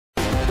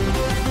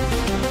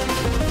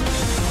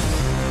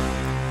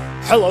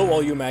Hello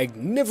all you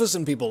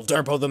magnificent people,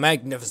 Durbo the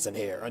Magnificent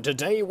here, and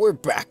today we're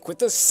back with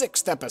the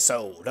 6th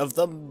episode of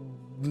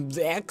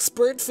the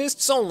Expert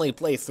Fists Only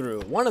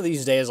playthrough. One of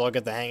these days I'll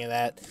get the hang of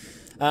that.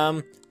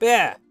 But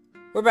yeah,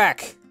 we're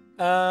back.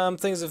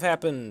 Things have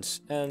happened,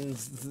 and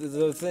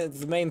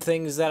the main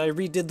thing is that I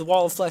redid the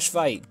Wall of Flesh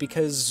fight,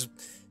 because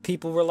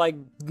people were like,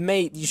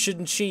 mate, you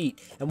shouldn't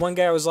cheat. And one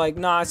guy was like,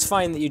 nah, it's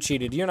fine that you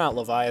cheated, you're not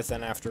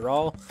Leviathan after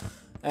all.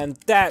 And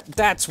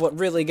that's what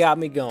really got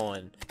me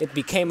going. It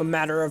became a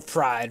matter of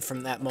pride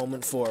from that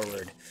moment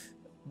forward.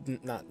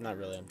 Not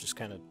really, I'm just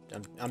kind of,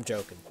 I'm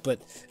joking. But,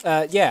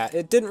 yeah,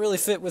 it didn't really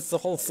fit with the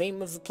whole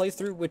theme of the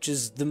playthrough, which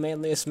is the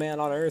manliest man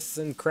on Earth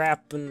and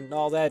crap and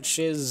all that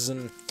shiz.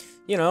 And,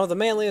 you know, the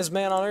manliest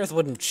man on Earth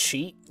wouldn't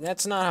cheat.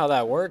 That's not how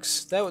that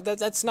works.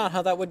 That's not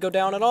how that would go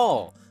down at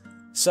all.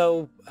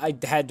 So, I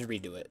had to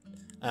redo it.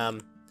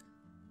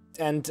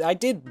 And I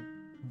did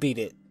beat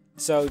it.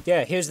 So,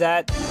 yeah, here's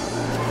that.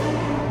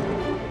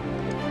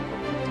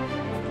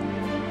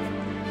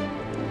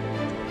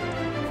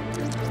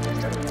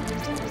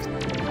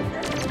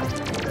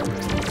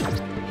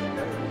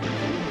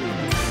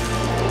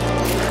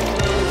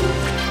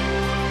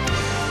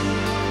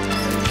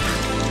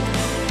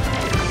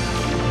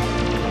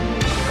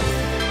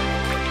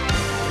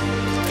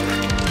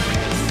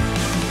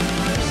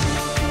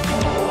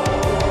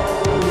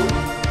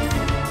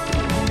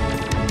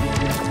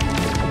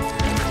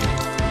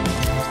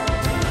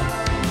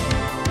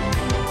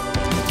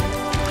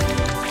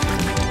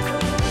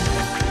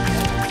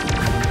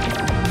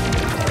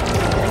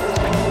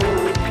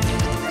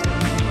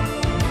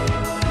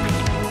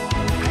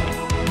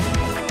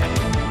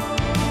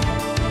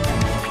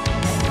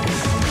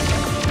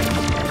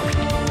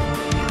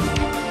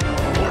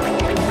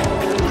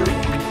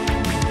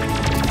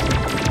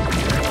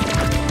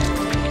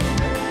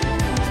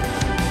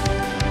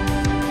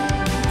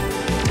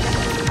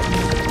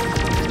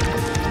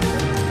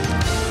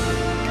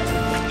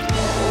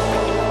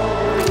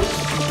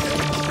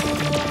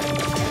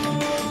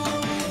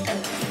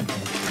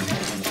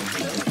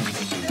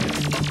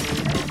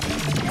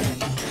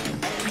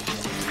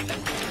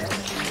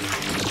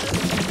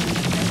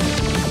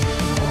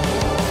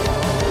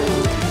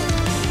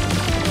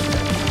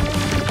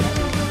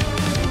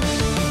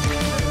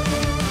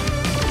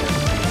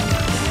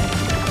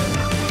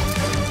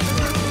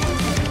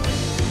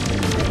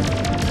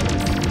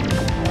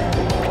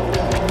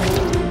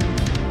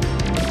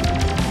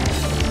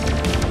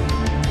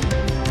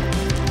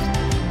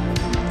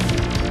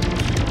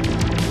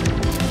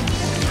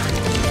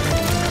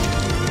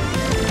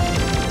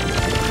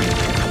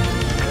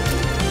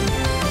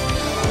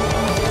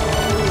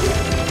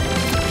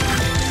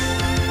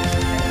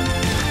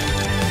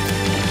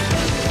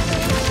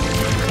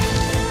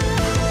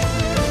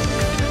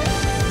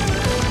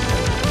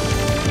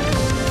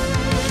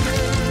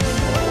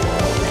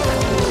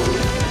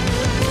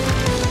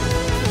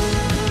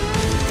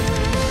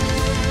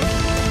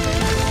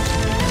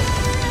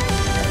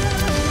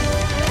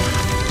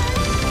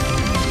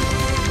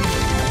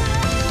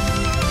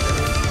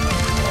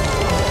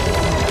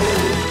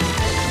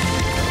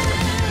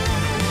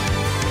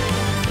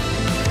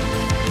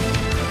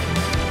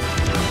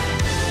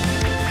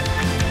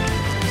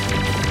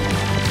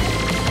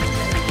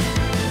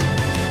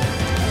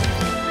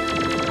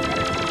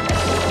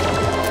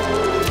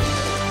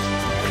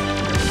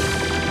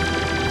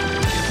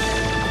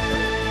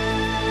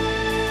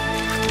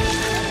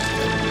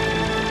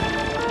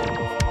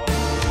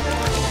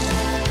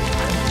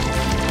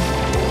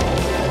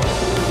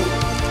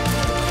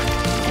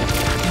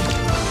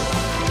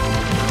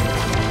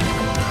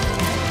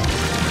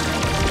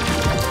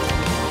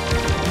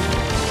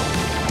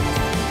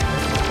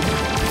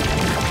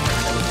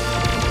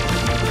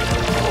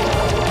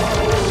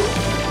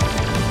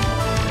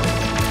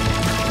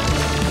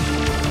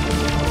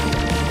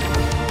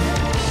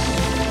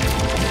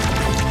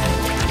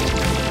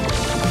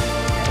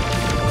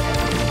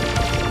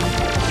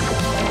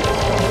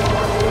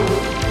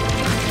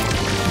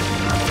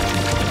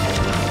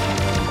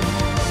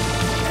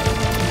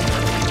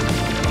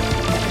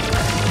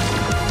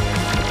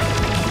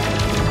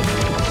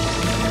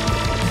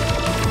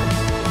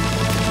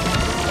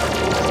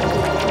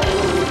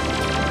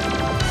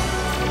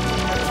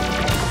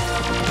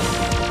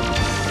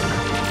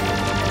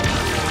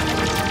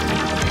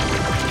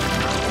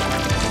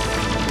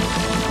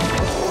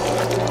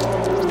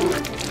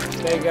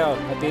 There you go,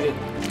 I beat it.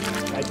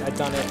 I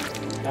done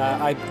it.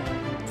 I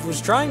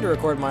was trying to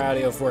record my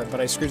audio for it, but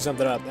I screwed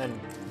something up and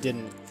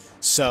didn't.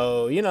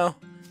 So, you know,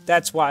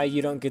 that's why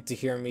you don't get to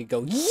hear me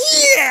go,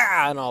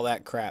 yeah, and all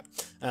that crap.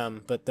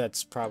 But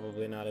that's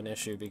probably not an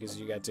issue because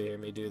you got to hear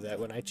me do that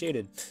when I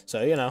cheated.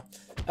 So, you know,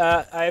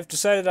 I have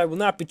decided I will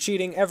not be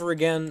cheating ever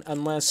again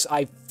unless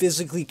I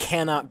physically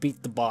cannot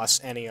beat the boss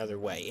any other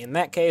way. In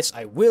that case,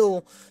 I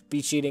will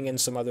be cheating in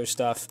some other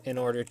stuff in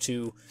order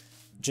to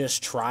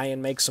just try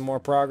and make some more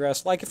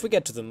progress. Like if we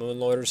get to the Moon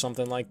Lord or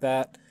something like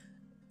that,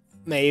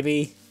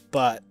 maybe.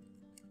 But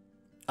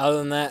other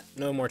than that,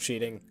 no more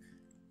cheating.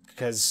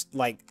 because,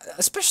 like,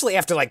 especially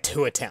after, like,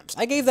 2 attempts.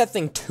 I gave that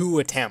thing 2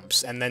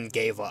 attempts and then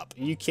gave up.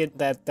 You kid,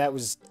 that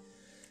was...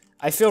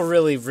 I feel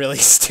really, really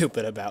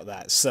stupid about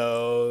that.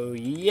 So,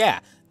 yeah,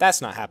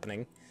 that's not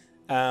happening.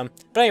 But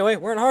anyway,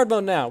 we're in hard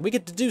mode now. We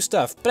get to do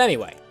stuff. But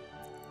anyway,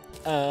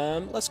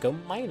 let's go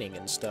mining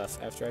and stuff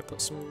after I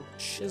put some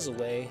shiz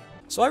away.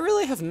 So I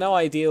really have no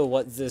idea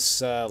what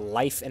this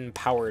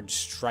life-empowered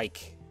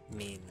strike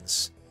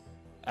means.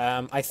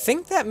 I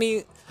think that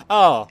means...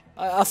 Oh,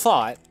 a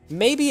thought.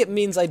 Maybe it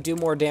means I do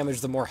more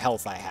damage the more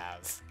health I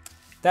have.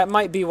 That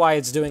might be why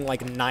it's doing,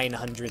 like,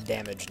 900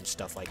 damage and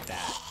stuff like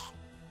that.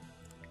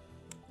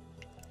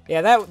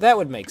 Yeah, that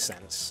would make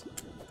sense.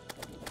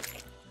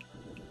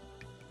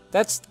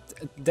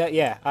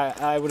 Yeah,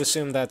 I would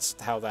assume that's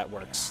how that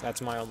works.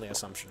 That's my only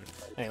assumption.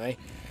 Anyway,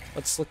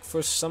 let's look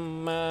for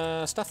some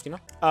stuff, you know?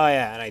 Oh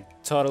yeah, and I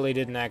totally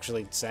didn't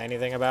actually say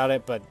anything about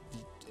it, but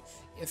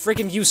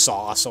freaking you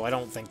saw, so I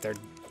don't think there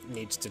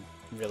needs to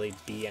really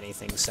be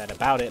anything said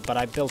about it, but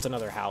I built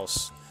another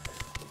house.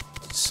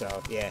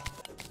 So, yeah.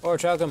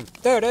 Orichalcum.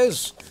 There it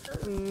is!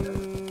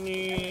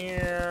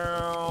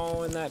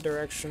 In that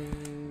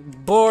direction.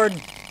 Board!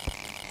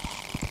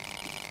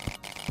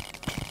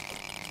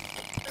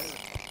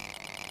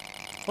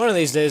 One of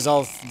these days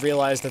I'll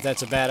realize that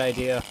that's a bad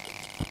idea.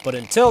 But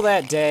until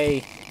that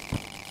day,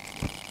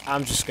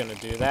 I'm just gonna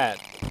do that.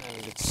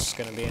 And it's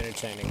gonna be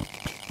entertaining.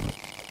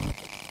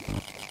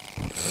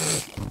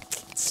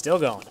 It's still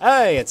going.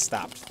 Hey, it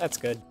stopped. That's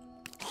good.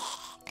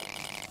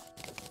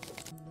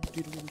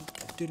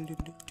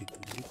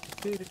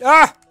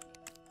 Ah!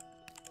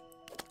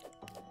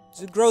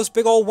 There's a gross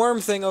big old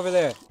worm thing over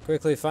there.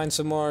 Quickly find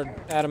some more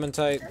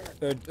adamantite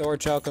or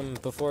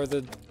orichalcum before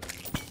the...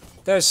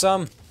 There's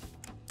some.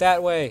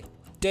 That way.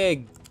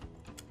 Dig.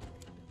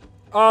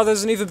 Oh,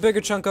 there's an even bigger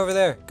chunk over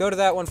there. Go to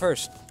that one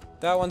first.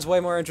 That one's way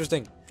more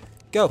interesting.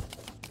 Go.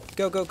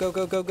 Go, go, go,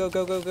 go, go, go,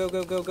 go, go, go,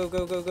 go, go, go,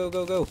 go, go, go,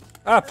 go, go.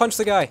 Ah, punch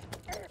the guy.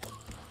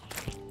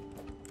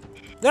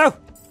 No!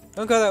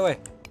 Don't go that way.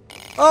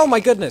 Oh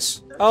my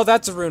goodness. Oh,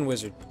 that's a rune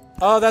wizard.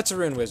 Oh, that's a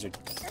rune wizard.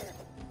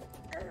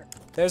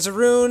 There's a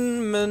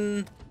rune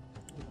man.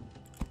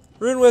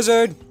 Rune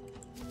wizard.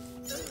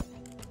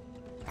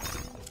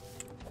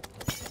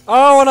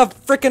 Oh, and a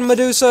frickin'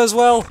 Medusa as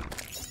well.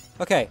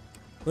 Okay.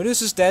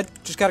 Medusa's dead.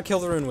 Just gotta kill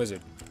the rune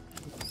wizard.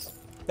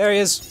 There he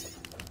is.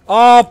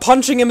 Oh,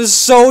 punching him is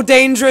so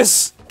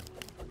dangerous.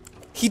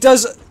 He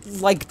does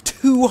like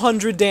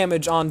 200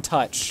 damage on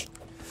touch.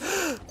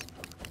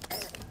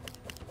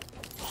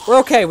 We're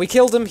okay. We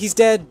killed him. He's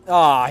dead.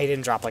 Ah, he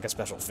didn't drop like a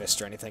special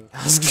fist or anything.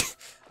 I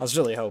was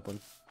really hoping.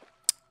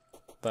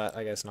 But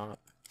I guess not.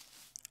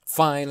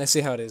 Fine. I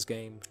see how it is,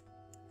 game.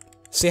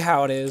 See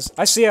how it is.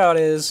 I see how it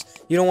is.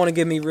 You don't want to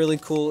give me really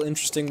cool,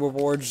 interesting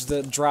rewards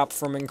that drop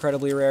from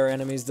incredibly rare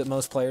enemies that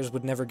most players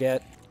would never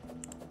get.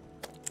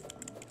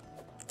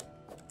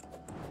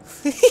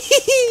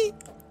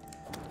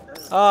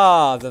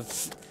 Ah,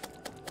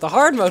 the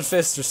hard mode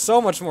fists are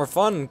so much more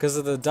fun because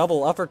of the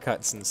double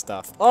uppercuts and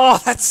stuff. Oh,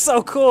 that's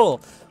so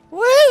cool!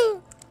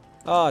 Woo!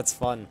 Oh, it's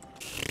fun.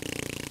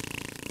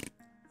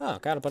 Oh,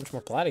 got a bunch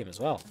more palladium as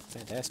well.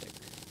 Fantastic.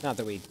 Not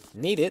that we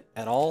need it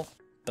at all.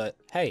 But,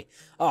 hey.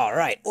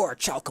 Alright,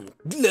 orichalcum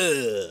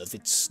glove.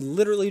 It's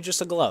literally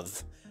just a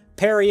glove.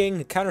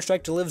 Parrying,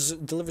 Counter-Strike delivers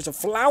a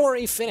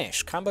flowery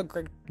finish. Combo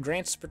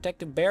grants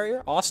protective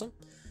barrier. Awesome.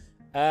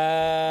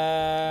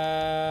 Yeah,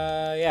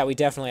 we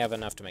definitely have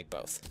enough to make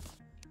both.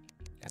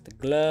 Got the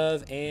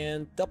glove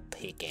and the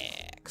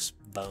pickaxe.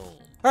 Boom.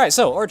 Alright,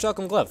 so,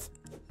 orichalcum glove.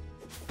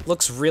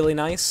 Looks really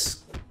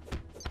nice.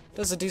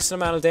 Does a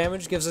decent amount of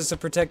damage. Gives us a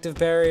protective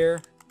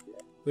barrier.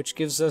 Which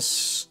gives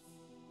us...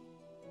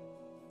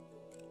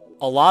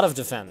 a lot of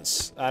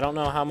defense. I don't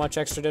know how much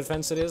extra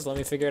defense it is. Let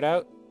me figure it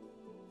out.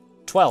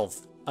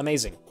 12.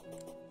 Amazing.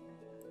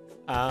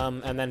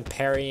 And then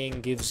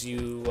parrying gives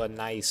you a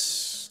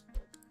nice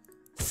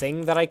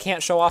thing that I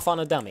can't show off on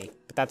a dummy.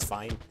 But that's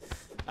fine.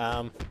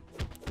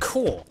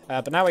 Cool.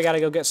 But now we gotta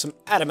go get some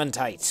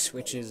adamantite,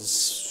 which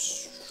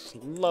is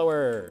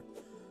lower.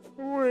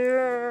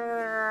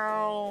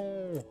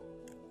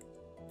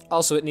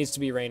 Also, it needs to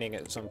be raining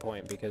at some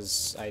point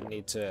because I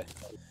need to...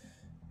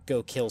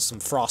 go kill some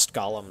frost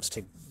golems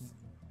to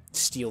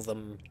steal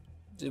them.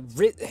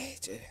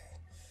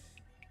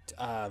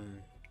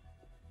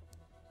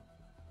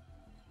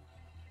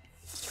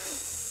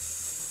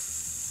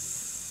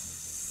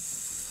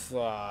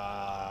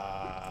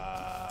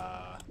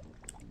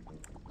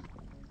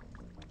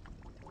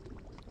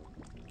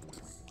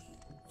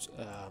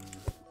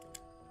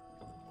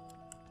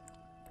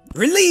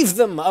 Relieve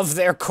them of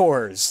their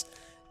cores.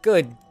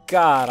 Good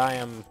God, I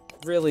am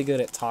really good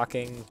at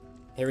talking.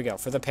 Here we go,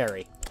 for the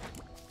parry.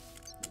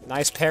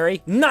 Nice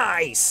parry.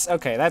 Nice!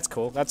 Okay, that's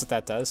cool. That's what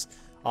that does.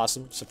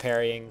 Awesome. So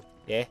parrying,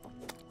 yeah.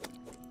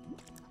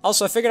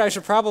 Also, I figured I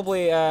should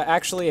probably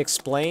actually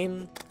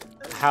explain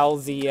how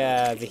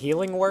the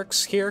healing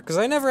works here, because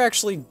I never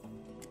actually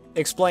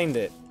explained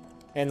it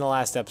in the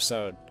last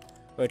episode,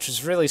 which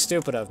is really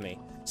stupid of me.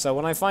 So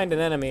when I find an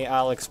enemy,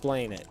 I'll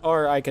explain it.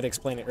 Or I could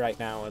explain it right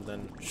now and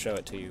then show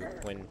it to you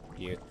when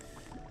you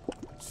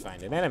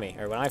find an enemy,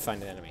 or when I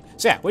find an enemy.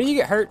 So yeah, when you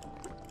get hurt,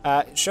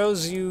 it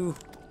shows you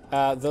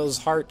those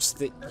hearts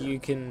that you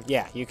can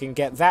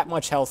get that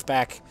much health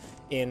back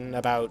in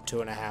about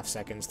 2.5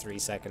 seconds, 3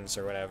 seconds,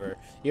 or whatever.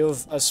 You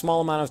have a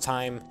small amount of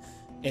time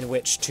in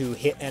which to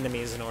hit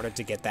enemies in order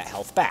to get that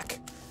health back.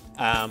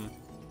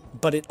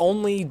 But it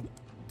only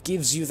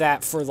gives you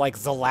that for, like,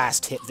 the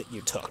last hit that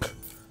you took.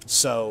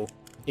 So,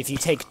 if you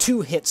take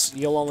 2 hits,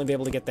 you'll only be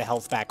able to get the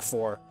health back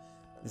for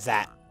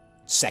that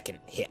second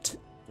hit,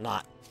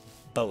 not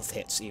both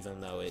hits,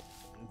 even though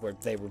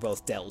they were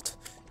both dealt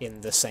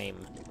in the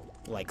same,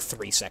 like,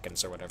 3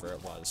 seconds or whatever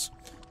it was.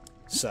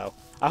 So,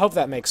 I hope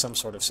that makes some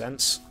sort of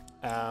sense,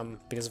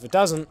 because if it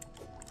doesn't,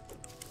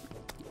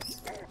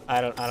 I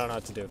don't know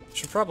what to do.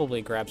 Should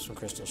probably grab some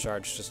crystal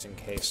shards just in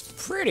case.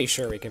 Pretty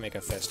sure we can make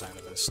a fist out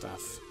of this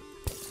stuff.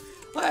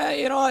 Well,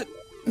 you know what?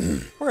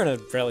 We're in a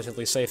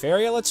relatively safe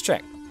area. Let's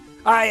check.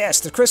 Ah, yes,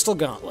 the crystal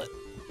gauntlet.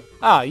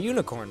 Ah,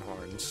 unicorn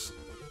horns.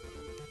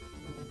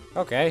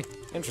 Okay,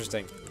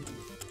 interesting.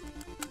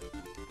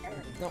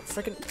 No,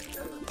 freaking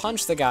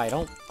punch the guy.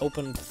 Don't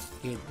open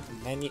the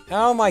menu.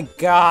 Oh my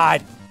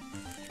god!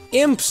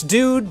 Imps,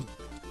 dude!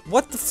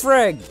 What the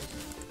frig?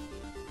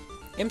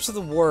 Imps are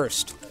the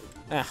worst.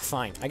 Ah,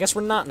 fine. I guess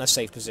we're not in a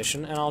safe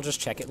position, and I'll just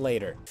check it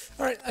later.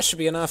 Alright, that should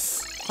be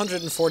enough.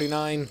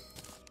 149.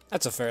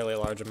 That's a fairly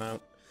large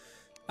amount.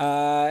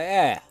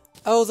 Yeah.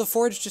 Oh, the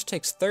forge just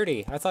takes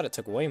 30. I thought it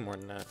took way more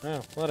than that.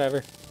 Oh,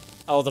 whatever.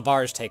 Oh, the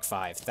bars take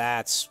 5.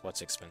 That's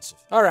what's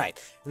expensive. Alright,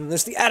 and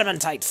there's the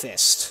Adamantite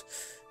Fist.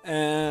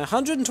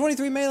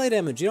 123 melee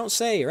damage, you don't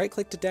say.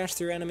 Right-click to dash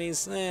through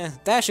enemies.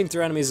 Dashing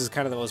through enemies is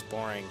kind of the most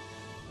boring.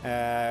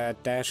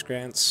 Dash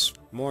grants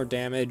more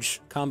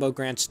damage. Combo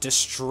grants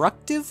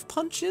destructive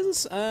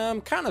punches?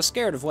 I'm kind of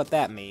scared of what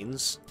that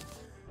means.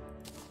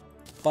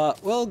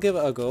 But we'll give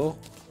it a go.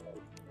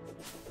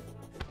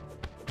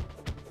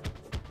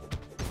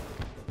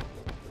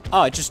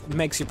 Oh, it just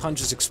makes your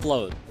punches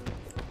explode.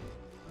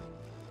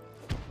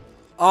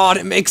 Oh, and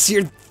it makes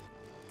your...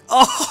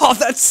 Oh,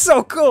 that's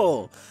so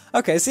cool!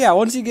 Okay, so yeah,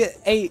 once you get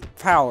 8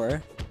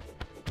 power,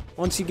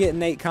 once you get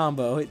an 8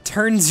 combo, it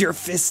turns your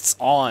fists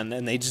on,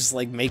 and they just,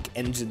 like, make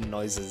engine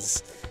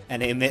noises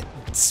and emit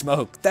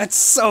smoke. That's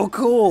so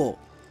cool!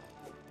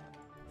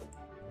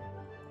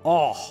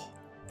 Oh,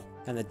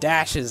 and the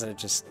dashes are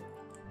just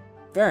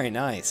very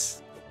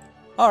nice.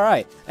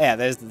 Alright, yeah,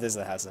 there's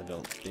the house I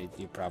built.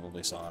 You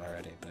probably saw it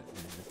already, but...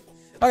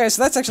 Okay,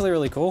 so that's actually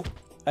really cool.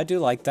 I do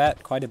like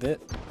that quite a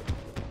bit.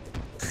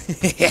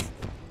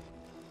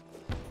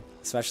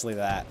 Especially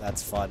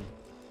that's fun.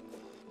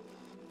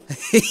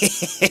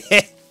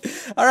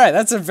 Alright,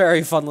 that's a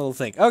very fun little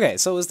thing. Okay,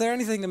 so is there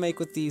anything to make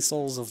with the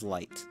Souls of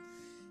Light?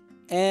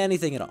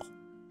 Anything at all?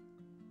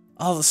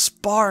 Oh, the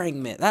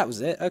sparring mitt. That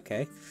was it.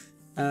 Okay.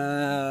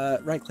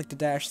 Right-click to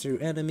dash through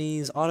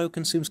enemies.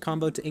 Auto-consumes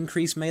combo to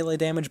increase melee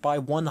damage by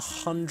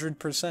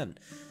 100%.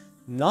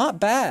 Not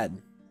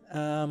bad.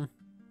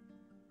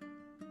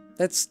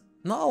 That's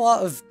not a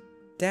lot of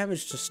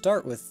damage to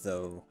start with,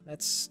 though.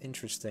 That's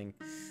interesting.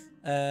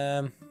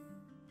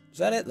 Is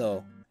that it,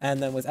 though?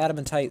 And then with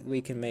Adamantite,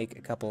 we can make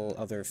a couple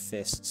other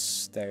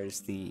fists. There's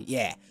the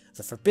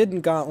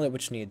Forbidden Gauntlet,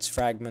 which needs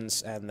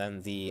fragments, and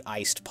then the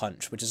Iced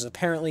Punch, which is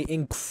apparently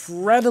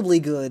incredibly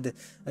good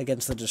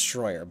against the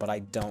Destroyer, but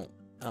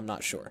I'm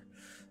not sure.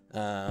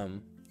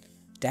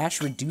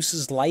 Dash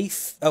reduces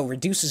life. Oh,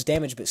 reduces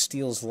damage but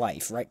steals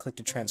life. Right-click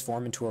to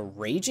transform into a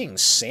Raging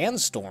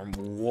Sandstorm.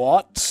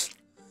 What?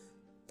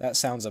 That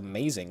sounds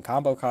amazing.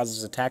 Combo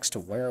causes attacks to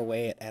wear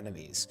away at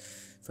enemies.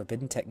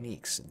 Forbidden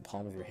techniques in the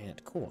palm of your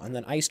hand. Cool. And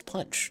then Iced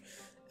Punch.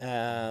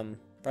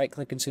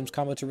 Right-click consumes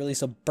combo to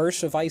release a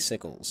burst of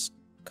icicles.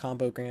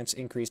 Combo grants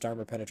increased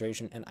armor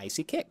penetration and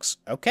icy kicks.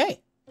 Okay.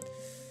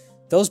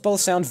 Those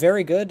both sound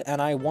very good,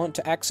 and I want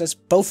to access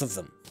both of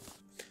them.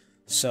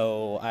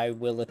 So I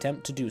will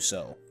attempt to do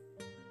so.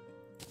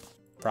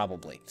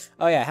 Probably.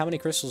 Oh yeah, how many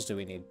crystals do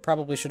we need?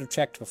 Probably should have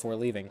checked before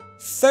leaving.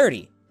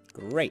 30!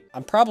 Great.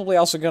 I'm probably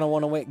also going to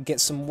want to get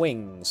some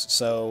wings,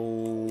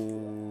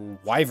 so...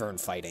 Wyvern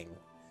fighting.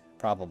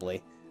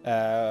 Probably.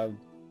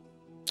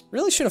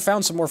 Really should have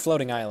found some more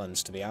floating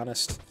islands, to be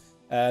honest.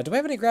 Do we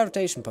have any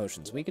gravitation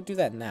potions? We could do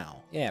that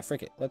now. Yeah,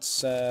 frick it.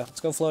 Let's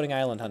go floating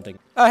island hunting.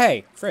 Oh,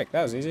 hey! Frick,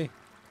 that was easy.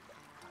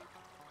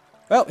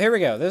 Well, here we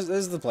go. This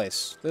is the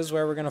place. This is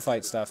where we're going to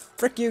fight stuff.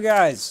 Frick you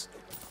guys!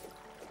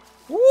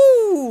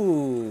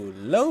 Woo!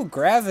 Low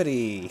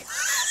gravity!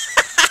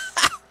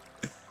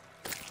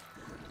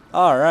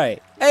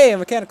 Alright. Hey, a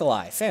mechanical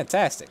eye.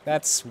 Fantastic.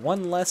 That's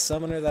one less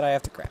summoner that I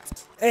have to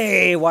craft.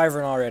 Hey,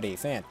 wyvern already.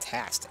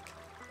 Fantastic.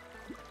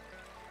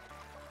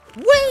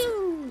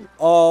 Woo!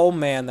 Oh,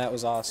 man, that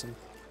was awesome.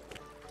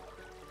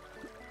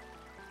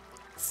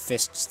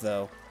 Fists,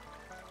 though.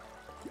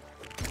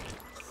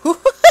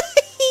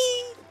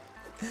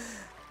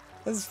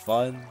 That's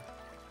fun.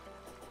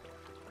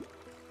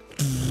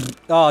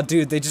 Oh,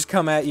 dude, they just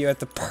come at you at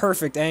the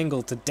perfect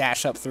angle to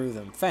dash up through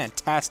them.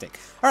 Fantastic.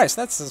 Alright,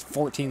 so that's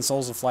 14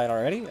 Souls of Flight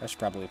already. I should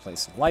probably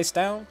place some lice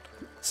down.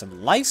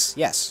 Some lice?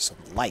 Yes, some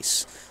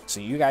lice. So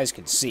you guys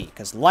can see,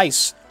 because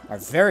lice are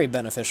very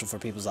beneficial for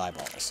people's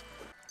eyeballs.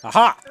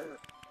 Aha!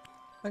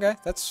 Okay,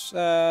 that's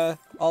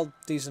all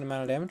decent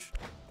amount of damage.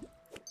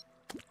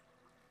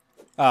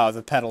 Oh,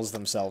 the petals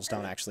themselves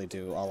don't actually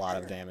do a lot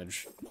of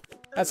damage.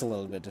 That's a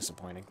little bit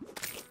disappointing.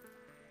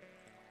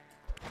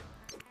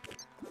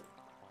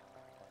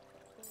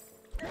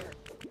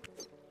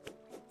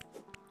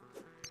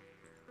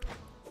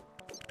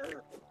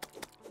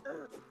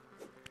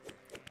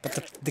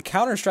 But the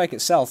Counter-Strike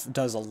itself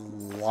does a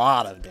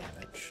lot of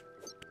damage.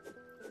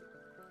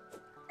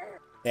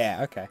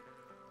 Yeah, okay.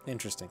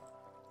 Interesting.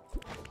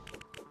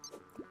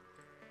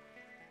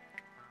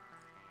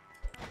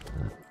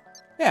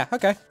 Yeah,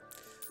 okay.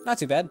 Not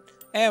too bad.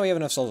 And we have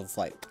enough Souls of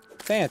Flight.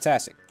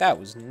 Fantastic. That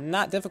was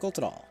not difficult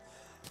at all.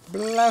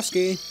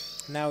 Blowski.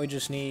 Now we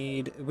just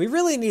need... We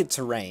really need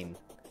terrain.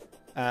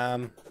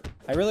 I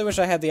really wish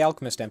I had the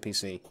Alchemist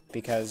NPC,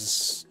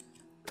 because...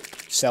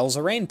 sells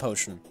a rain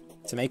potion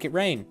to make it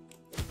rain.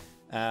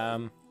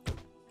 A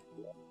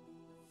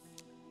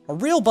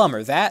real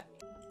bummer, that...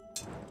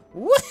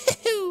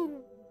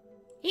 Woohoo!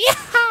 Yeah!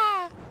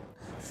 I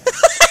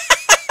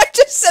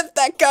just sent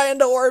that guy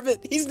into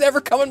orbit. He's never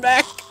coming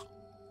back.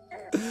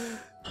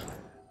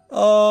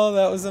 Oh,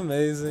 that was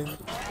amazing.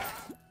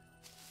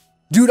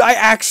 Dude, I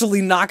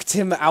actually knocked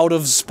him out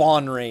of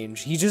spawn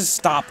range. He just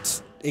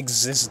stopped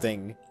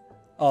existing.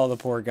 Oh, the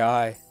poor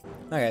guy.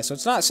 Okay, so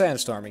it's not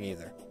sandstorming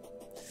either.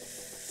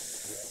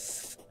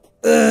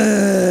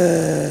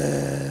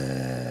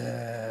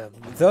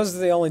 Those are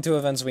the only two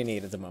events we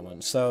need at the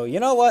moment. So, you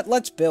know what?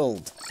 Let's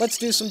build. Let's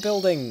do some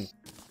building.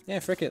 Yeah,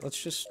 frick it. Let's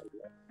just...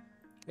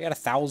 We got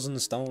 1,000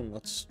 stone.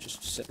 Let's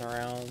just sitting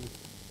around,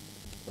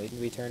 waiting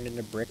to be turned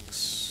into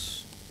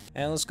bricks.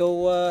 And let's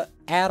go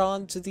add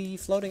on to the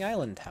floating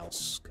island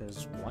house,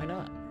 because why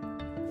not?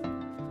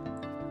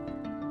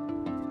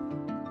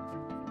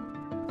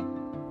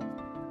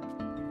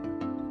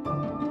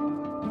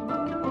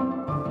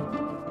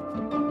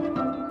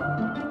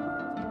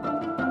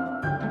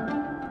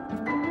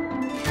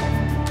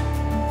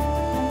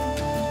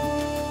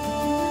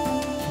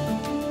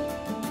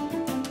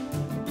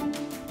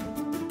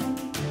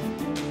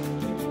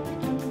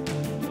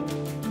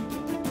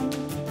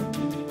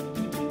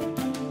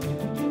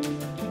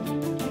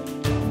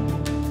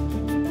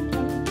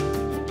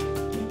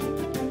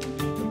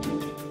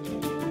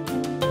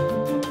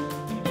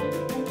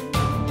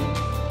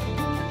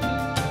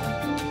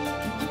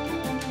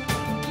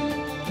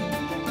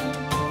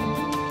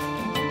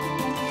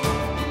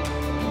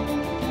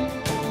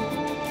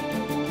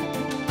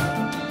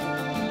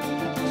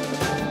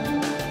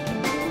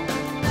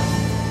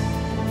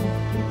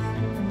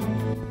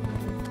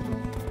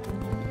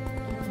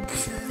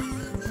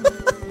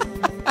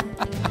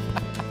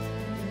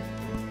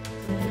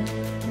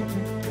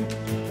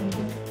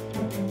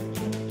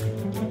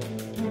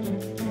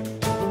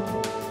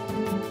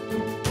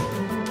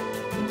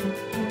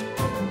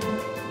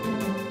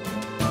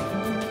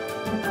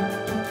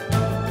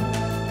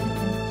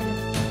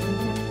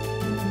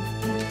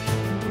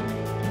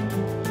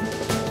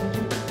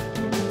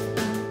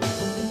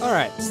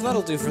 Alright, so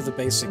that'll do for the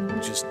basic,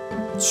 just,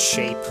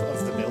 shape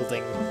of the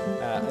building.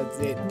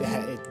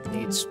 It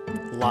needs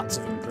lots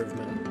of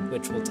improvement,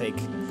 which will take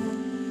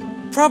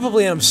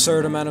probably an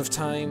absurd amount of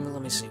time.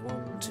 Let me see,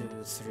 1, 2,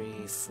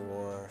 3,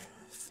 4,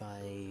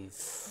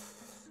 5...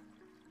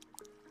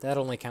 That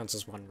only counts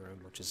as one room,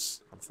 which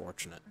is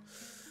unfortunate.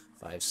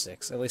 5,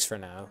 6, at least for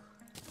now.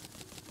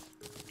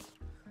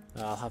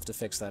 I'll have to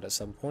fix that at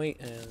some point,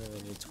 and then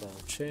we need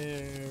 12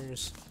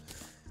 chairs.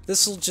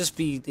 This'll just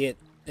be it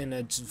in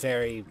its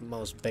very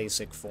most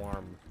basic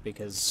form,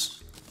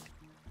 because,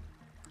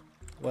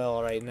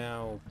 well, right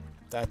now,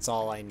 that's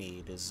all I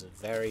need, is a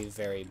very,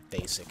 very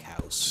basic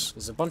house.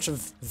 There's a bunch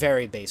of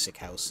very basic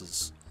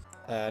houses.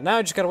 Now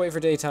I just gotta wait for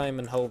daytime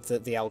and hope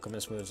that the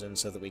Alchemist moves in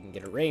so that we can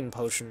get a rain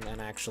potion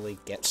and actually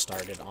get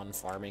started on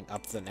farming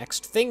up the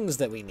next things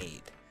that we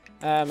need.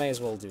 May as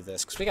well do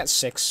this, because we got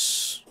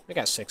six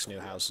new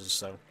houses,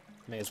 so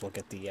may as well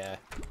get the,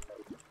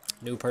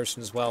 new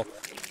person as well.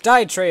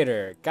 Dye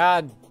Trader!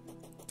 God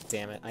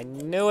damn it. I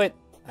knew it!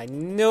 I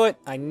knew it!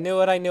 I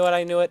knew it! I knew it!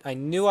 I knew it! I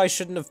knew I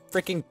shouldn't have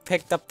freaking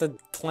picked up the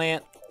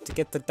plant to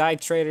get the Dye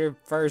Trader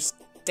first.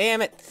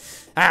 Damn it!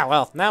 Ah,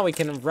 well, now we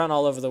can run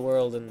all over the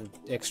world and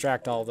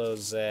extract all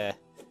those,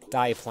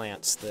 dye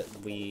plants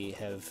that we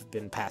have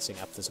been passing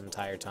up this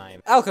entire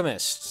time.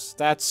 Alchemists!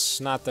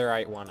 That's not the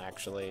right one,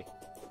 actually.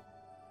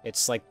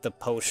 It's like the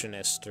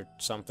Potionist or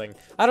something.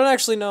 I don't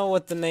actually know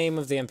what the name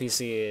of the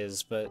NPC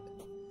is, but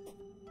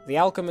the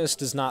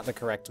Alchemist is not the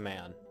correct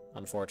man,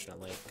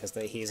 unfortunately, because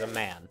he's a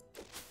man.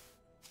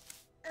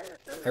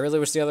 I really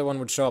wish the other one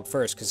would show up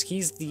first, because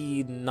he's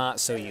the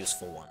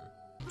not-so-useful one.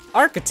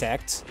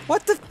 Architect?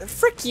 What the...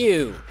 frick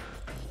you!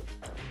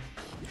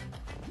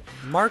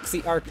 Mark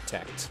the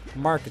Architect.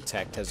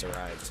 Markitect has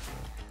arrived.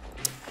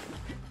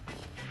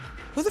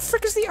 Who the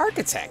frick is the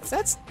architect?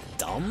 That's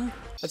dumb.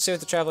 Let's see what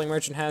the traveling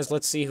merchant has.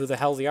 Let's see who the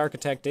hell the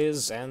architect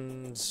is,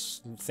 and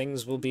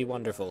things will be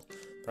wonderful.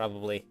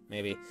 Probably,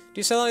 maybe. Do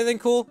you sell anything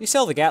cool? You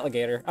sell the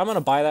Gatligator. I'm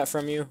gonna buy that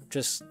from you.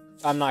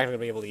 I'm not gonna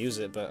be able to use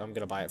it, but I'm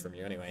gonna buy it from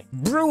you anyway.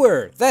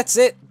 Brewer! That's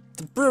it!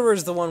 The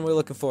brewer's the one we're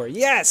looking for.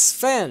 Yes!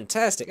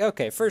 Fantastic!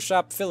 Okay, first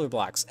shop, filler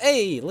blocks.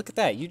 Hey, look at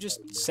that. You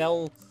just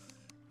sell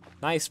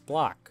nice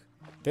block.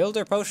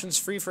 Builder potions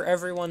free for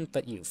everyone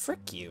but you.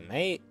 Frick you,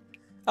 mate.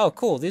 Oh,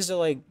 cool. These are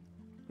like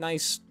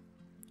nice.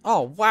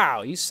 Oh,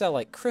 wow. You sell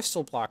like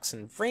crystal blocks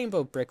and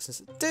rainbow bricks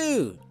and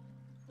dude!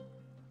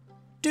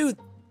 Dude!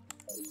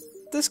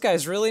 This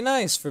guy's really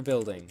nice for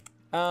building.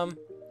 What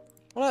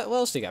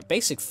else do you got?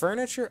 Basic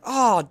furniture?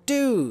 Oh,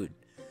 dude!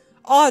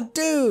 Oh,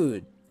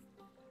 dude!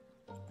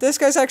 This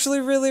guy's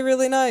actually really,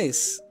 really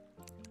nice.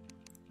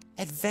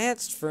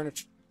 Advanced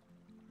furniture.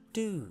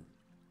 Dude.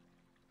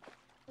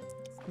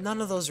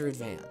 None of those are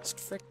advanced.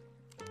 Frick.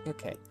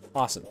 Okay,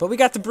 awesome. But we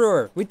got the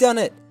brewer. We done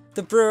it.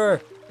 The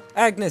brewer.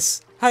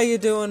 Agnes, how you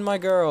doing, my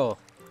girl?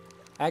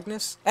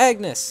 Agnes?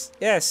 Agnes!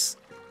 Yes!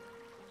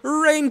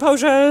 Rain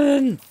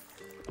potion!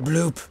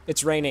 Bloop.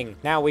 It's raining.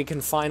 Now we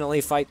can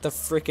finally fight the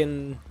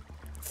frickin'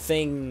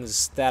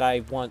 things that I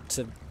want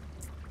to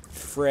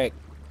frick.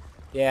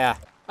 Yeah.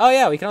 Oh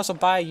yeah, we can also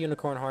buy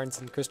unicorn horns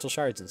and crystal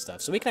shards and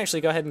stuff. So we can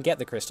actually go ahead and get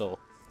the crystal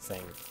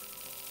thing.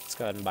 Let's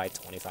go ahead and buy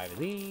 25 of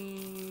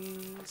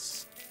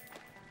these.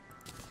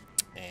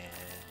 And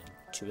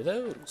 2 of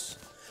those.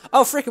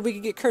 Oh, frickin', we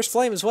can get Cursed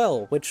Flame as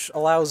well, which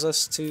allows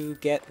us to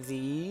get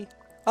the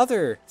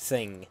other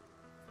thing.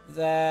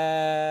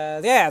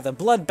 The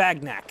Blood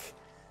Bagnac.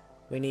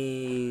 We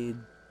need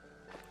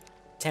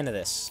 10 of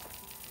this.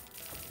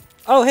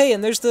 Oh, hey,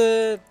 and there's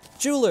the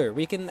jeweler.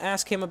 We can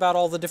ask him about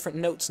all the different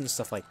notes and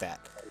stuff like that.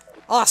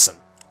 Awesome.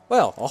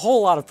 Well, a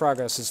whole lot of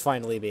progress is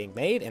finally being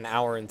made, an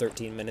hour and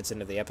 13 minutes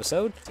into the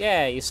episode.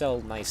 Yeah, you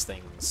sell nice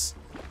things.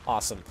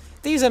 Awesome.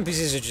 These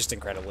NPCs are just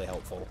incredibly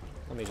helpful,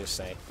 let me just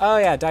say. Oh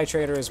yeah, dye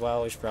trader as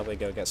well. We should probably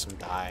go get some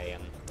dye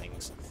and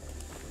things.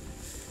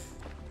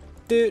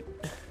 Dude.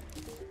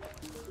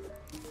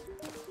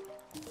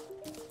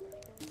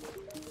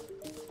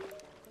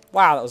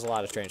 Wow, that was a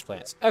lot of strange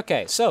plants.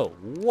 Okay, so,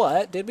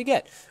 what did we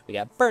get? We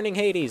got Burning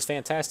Hades,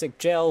 fantastic,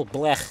 gel,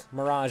 blech,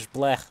 mirage,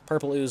 blech,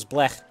 purple ooze,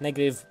 blech,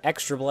 negative,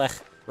 extra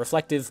blech,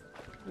 reflective,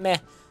 meh,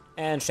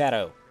 and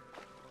shadow.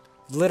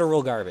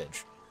 Literal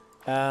garbage.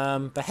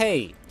 But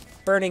hey,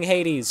 Burning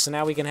Hades, so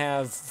now we can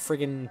have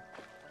friggin'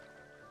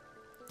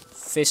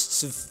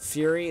 Fists of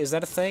Fury, is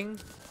that a thing?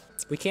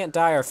 We can't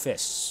dye our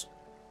fists.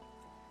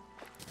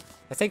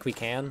 I think we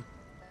can.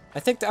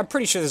 I'm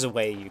pretty sure there's a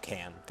way you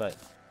can, but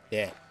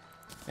yeah.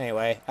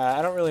 Anyway,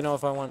 I don't really know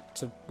if I want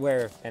to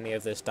wear any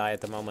of this dye at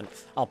the moment.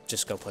 I'll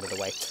just go put it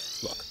away.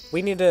 Look,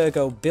 we need to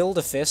go build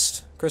a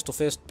fist. Crystal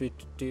fist.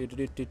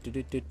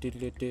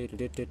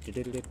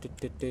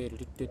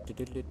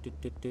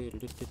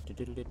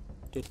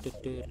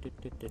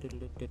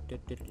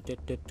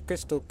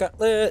 Crystal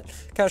gauntlet.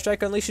 Counter-Strike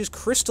unleashes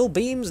crystal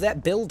beams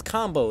that build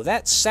combo.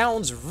 That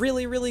sounds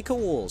really, really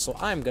cool, so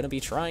I'm gonna be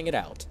trying it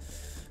out.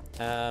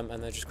 And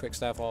then just quick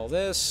staff all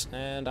this,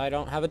 and I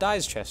don't have a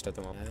dyes chest at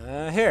the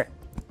moment. Here.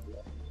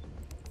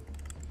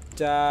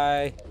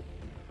 Dye.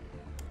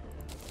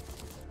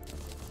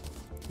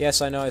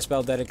 Yes, I know I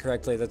spelled that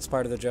incorrectly. That's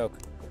part of the joke.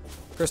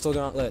 Crystal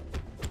Gauntlet.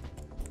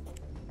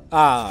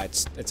 Ah,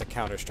 it's a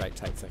Counter-Strike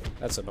type thing.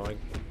 That's annoying.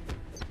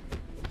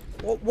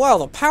 Wow,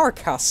 the power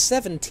costs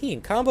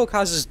 17. Combo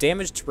causes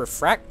damage to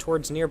refract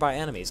towards nearby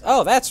enemies.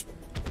 Oh, that's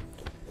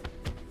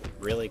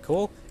really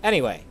cool.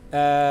 Anyway,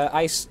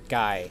 Ice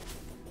Guy.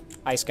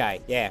 Ice Guy.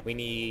 Yeah, we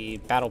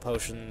need battle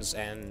potions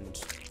and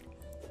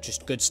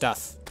just good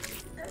stuff.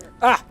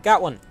 Ah,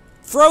 got one.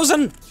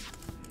 Frozen!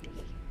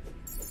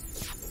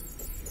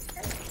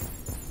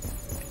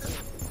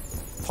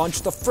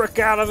 Punch the frick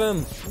out of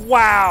him!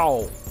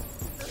 Wow!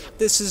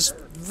 This is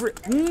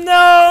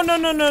no, no,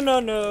 no, no, no,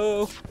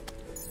 no!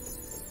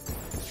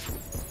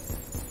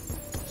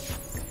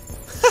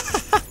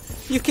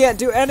 You can't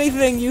do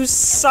anything, you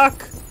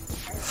suck!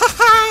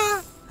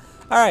 Haha!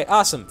 Alright,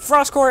 awesome.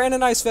 Frost core and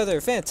an ice feather.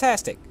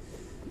 Fantastic.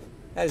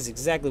 That is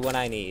exactly what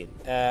I need.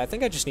 I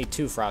think I just need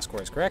 2 frost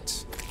cores,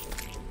 correct?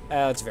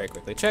 Let's very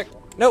quickly check.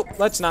 Nope,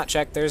 let's not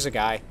check. There's a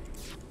guy.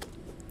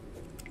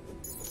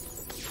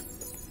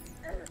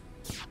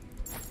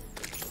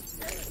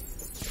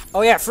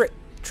 Oh yeah,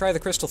 try the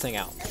crystal thing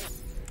out.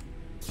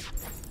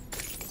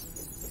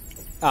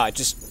 Ah,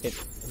 it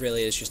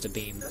really is just a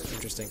beam.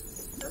 Interesting.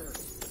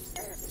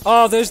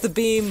 Oh, there's the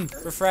beam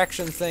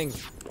refraction thing.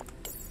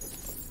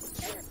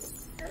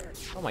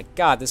 Oh my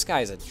god, this guy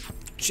is a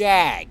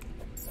jag.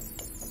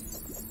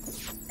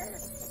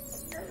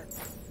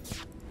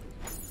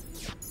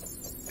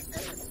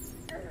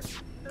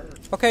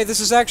 Okay, this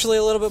is actually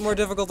a little bit more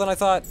difficult than I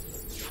thought.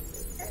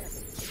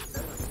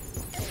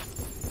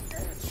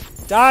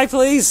 Die,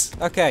 please!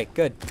 Okay,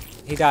 good.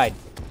 He died.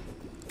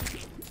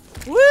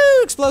 Woo!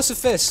 Explosive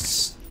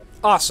fists.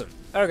 Awesome.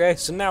 Okay,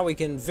 so now we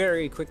can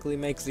very quickly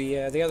make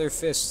the other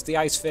fist, the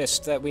ice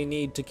fist that we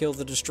need to kill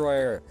the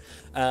destroyer.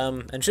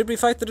 And should we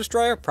fight the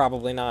destroyer?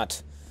 Probably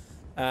not.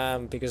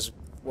 Because,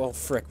 well,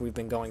 frick, we've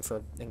been going for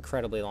an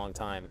incredibly long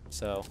time,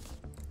 so,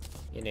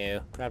 you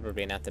know,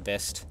 probably not the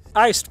best.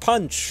 Iced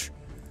punch!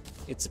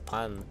 It's a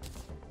pun.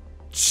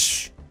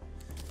 Shh.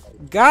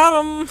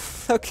 Got him!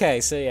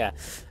 Okay, so yeah.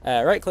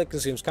 Right-click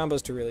consumes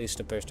combos to release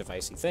a burst of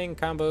icy thing.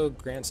 Combo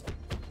grants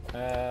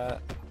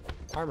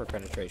armor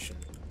penetration.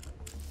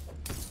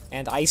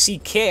 And icy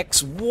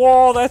kicks.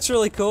 Whoa, that's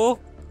really cool.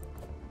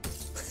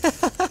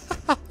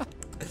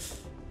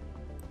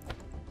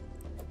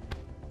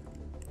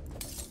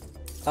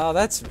 Oh,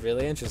 that's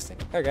really interesting.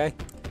 Okay.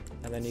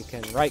 And then you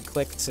can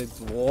right-click to...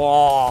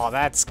 Whoa,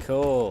 that's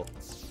cool.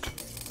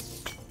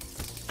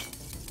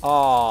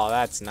 Oh,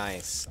 that's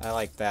nice. I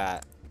like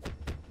that.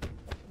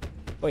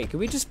 Wait, can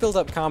we just build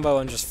up combo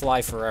and just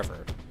fly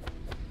forever?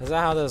 Is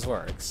that how this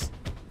works?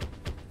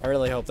 I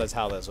really hope that's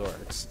how this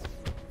works.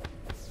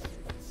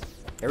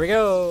 Here we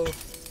go!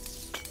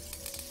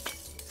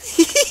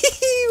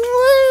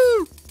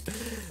 Woo!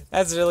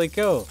 That's really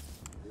cool.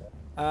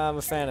 I'm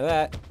a fan of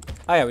that.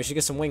 Oh yeah, we should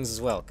get some wings as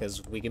well,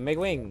 because we can make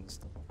wings.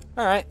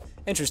 Alright,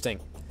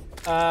 interesting.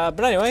 But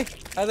anyway,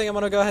 I think I'm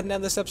going to go ahead and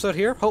end this episode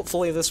here.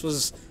 Hopefully this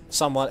was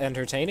somewhat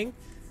entertaining.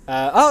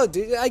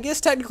 I guess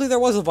technically there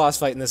was a boss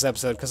fight in this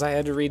episode, because I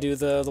had to redo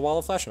the Wall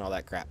of Flesh and all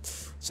that crap.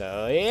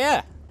 So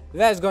yeah,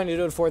 that is going to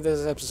do it for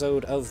this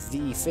episode of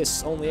the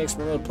Fists Only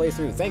Expert Mode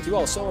playthrough. Thank you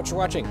all so much for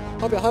watching.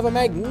 Hope you'll have a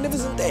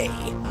magnificent day.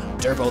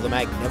 Turbo the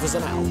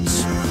Magnificent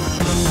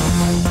out.